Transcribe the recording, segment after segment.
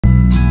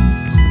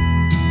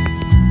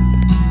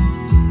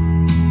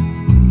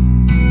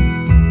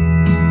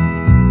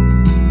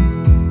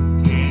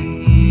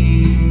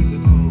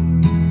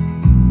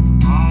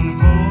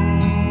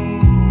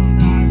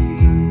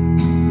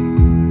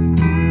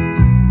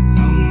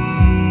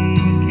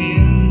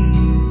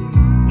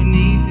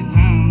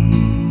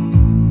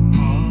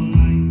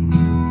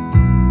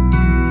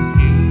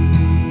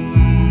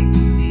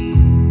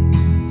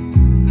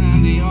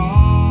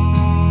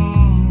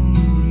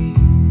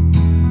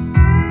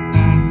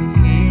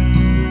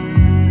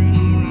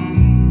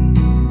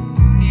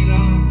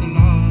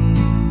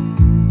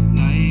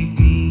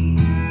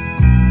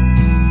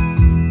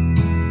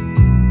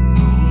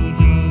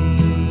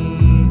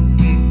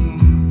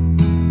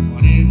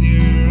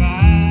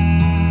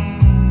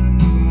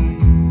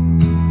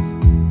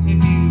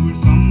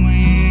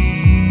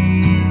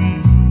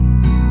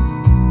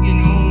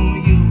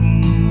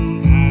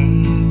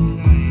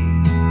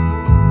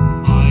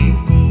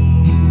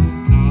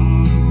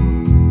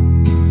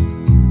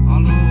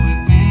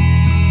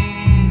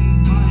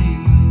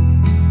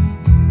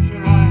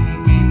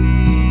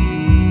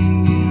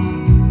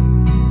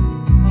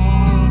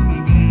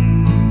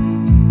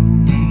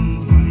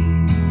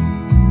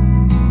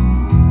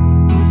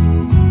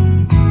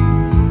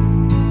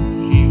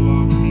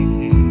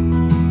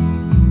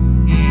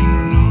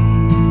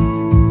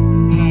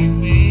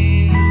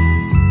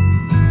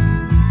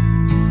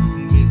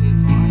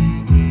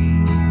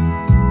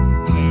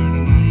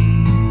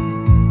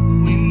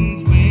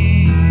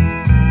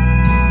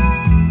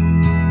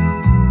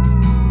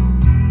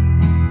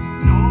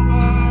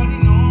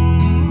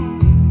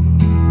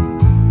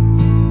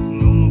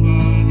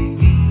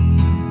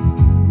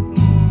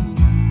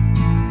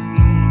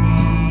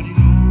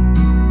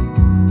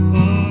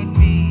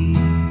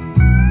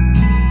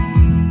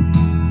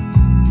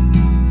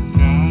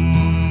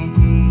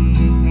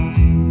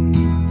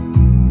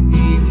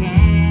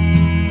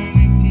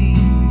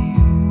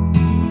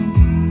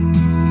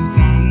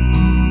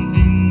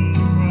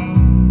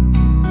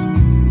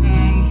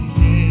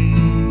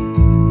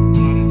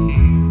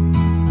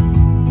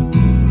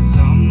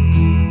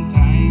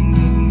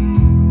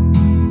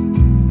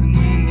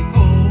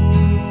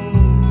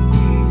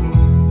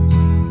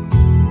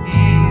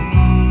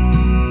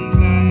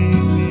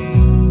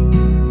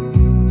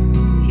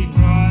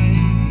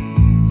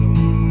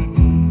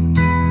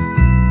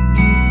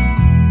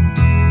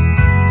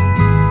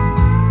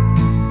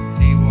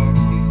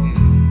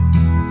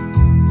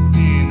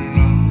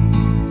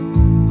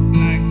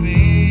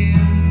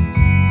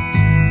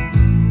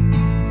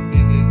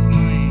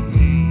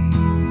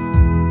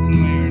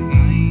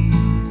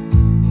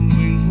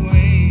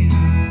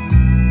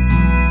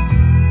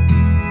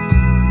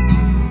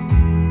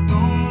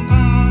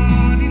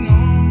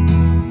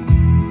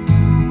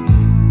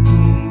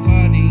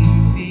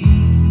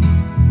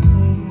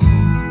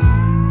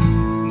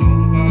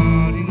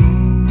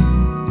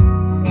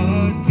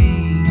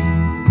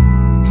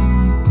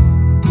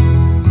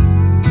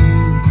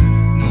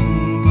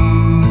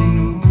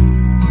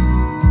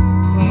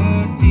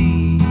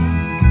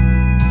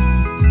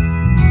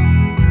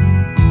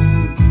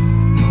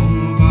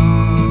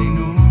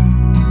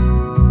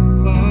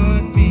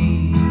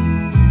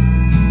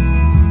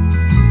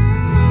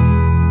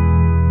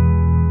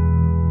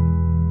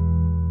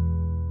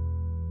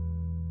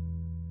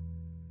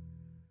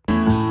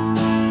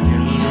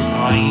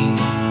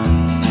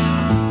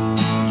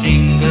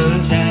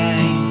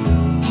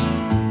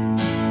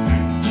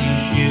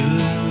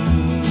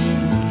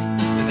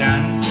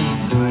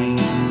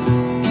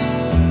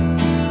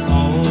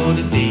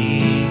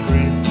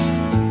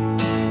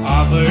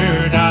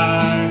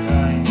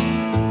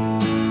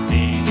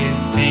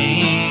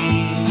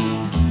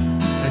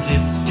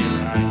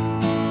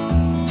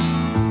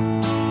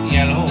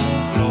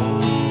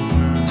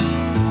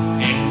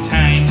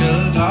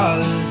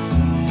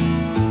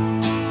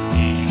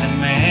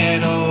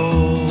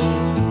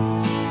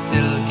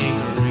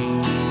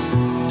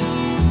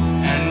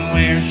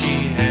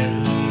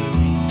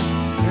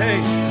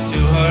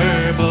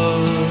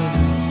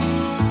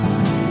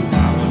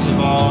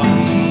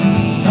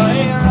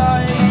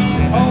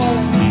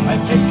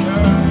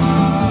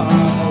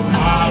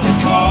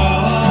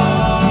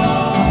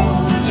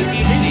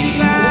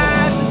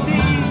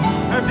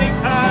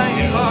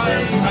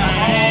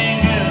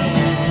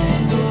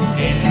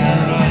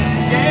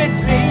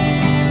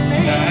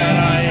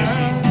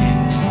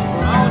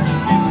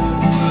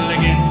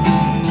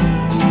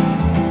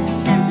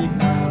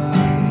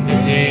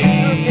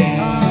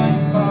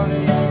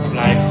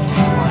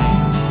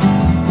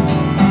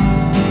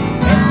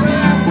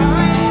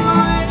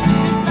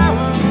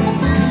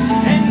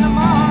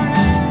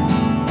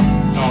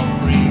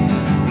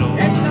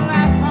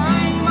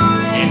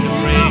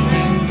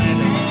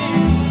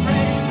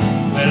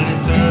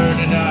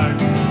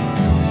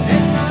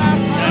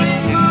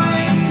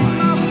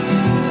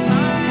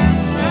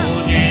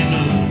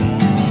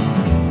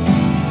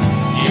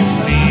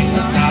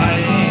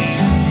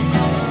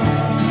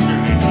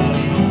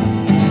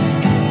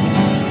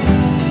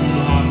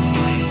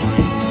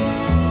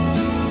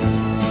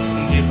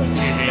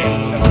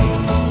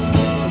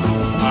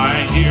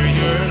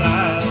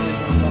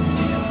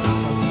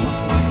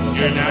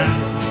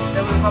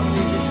have a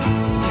musician.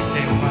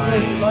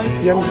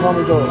 Young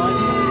Tommy Doyle.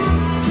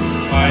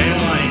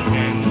 Twilight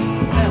and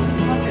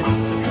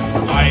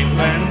I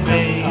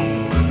fancy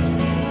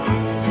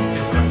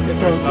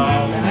it's a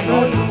song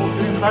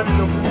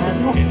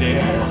in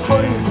there.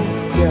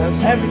 Yes.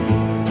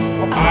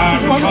 I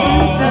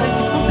recall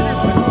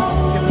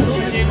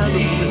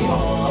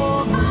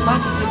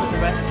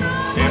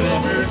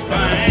silver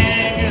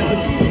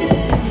spangles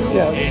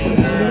Yes.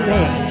 in her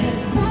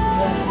eyes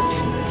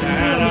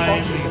that I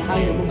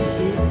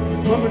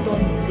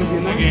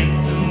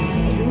against the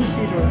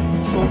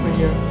Over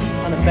here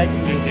on a bed.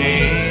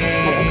 day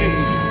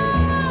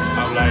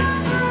of life's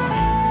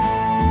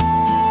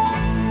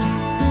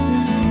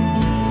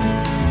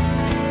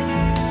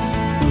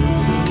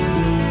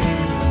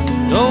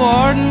The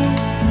warden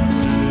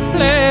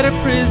led a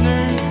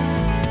prisoner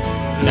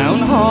down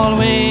the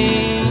hallway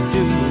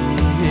to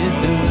his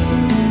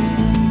doom.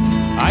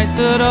 I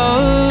stood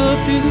up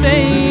to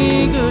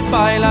say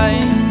goodbye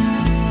like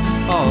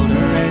all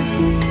the rest,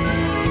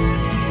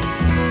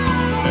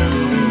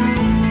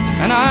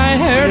 and I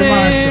heard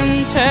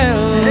him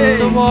tell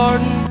the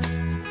warden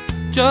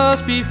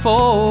just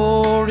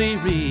before he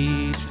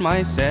reached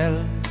my cell,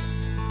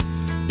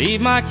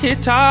 leave my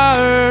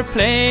guitar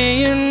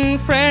playing,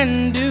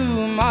 friend,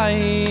 do my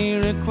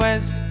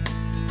request.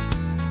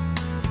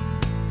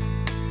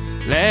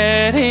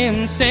 Let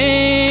him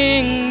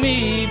sing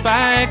me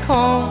back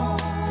home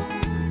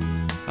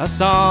a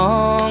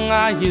song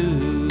I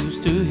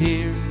used to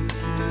hear,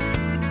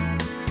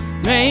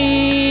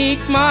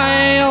 make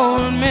my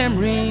old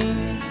memories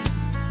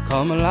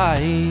come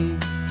alive.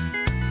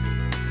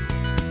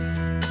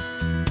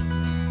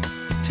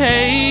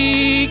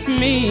 Take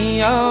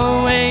me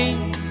away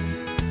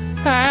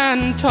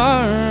and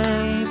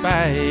turn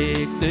back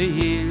the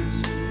years,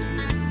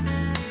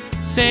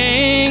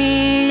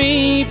 sing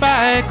me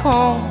back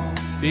home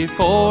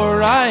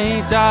before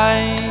I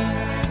die.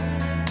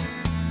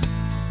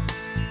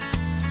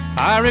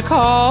 I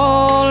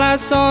recall that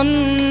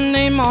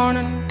Sunday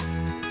morning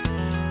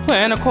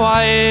when a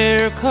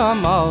choir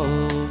come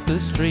off the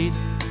street.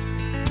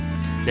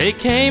 They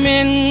came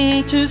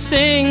in to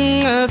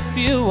sing a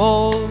few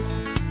old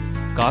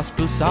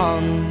gospel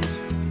songs,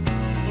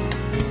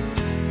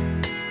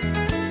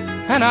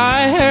 and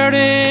I heard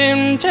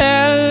him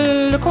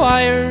tell the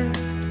choir,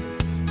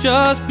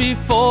 just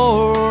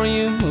before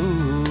you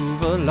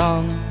move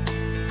along,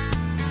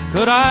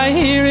 could I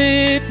hear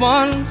it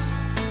once,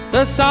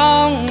 the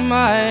song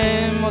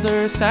my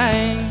mother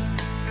sang?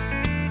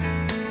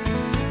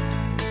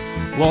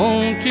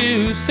 Won't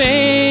you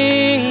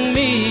sing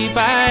me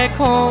back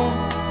home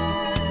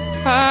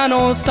an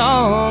old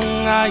song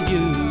I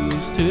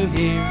used to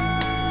hear,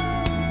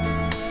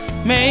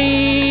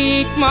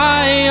 make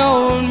my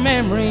old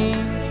memories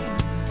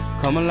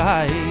come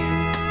alive.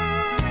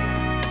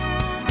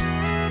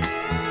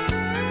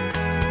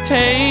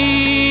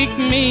 Take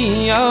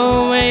me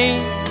away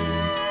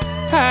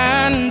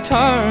and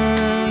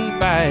turn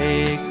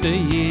back the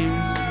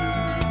years,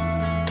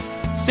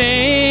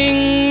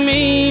 sing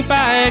me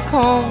back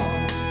home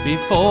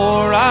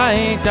before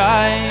I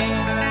die.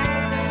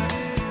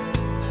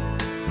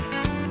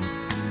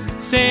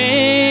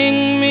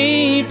 Sing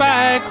me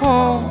back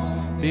home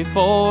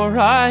before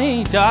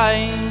I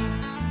die.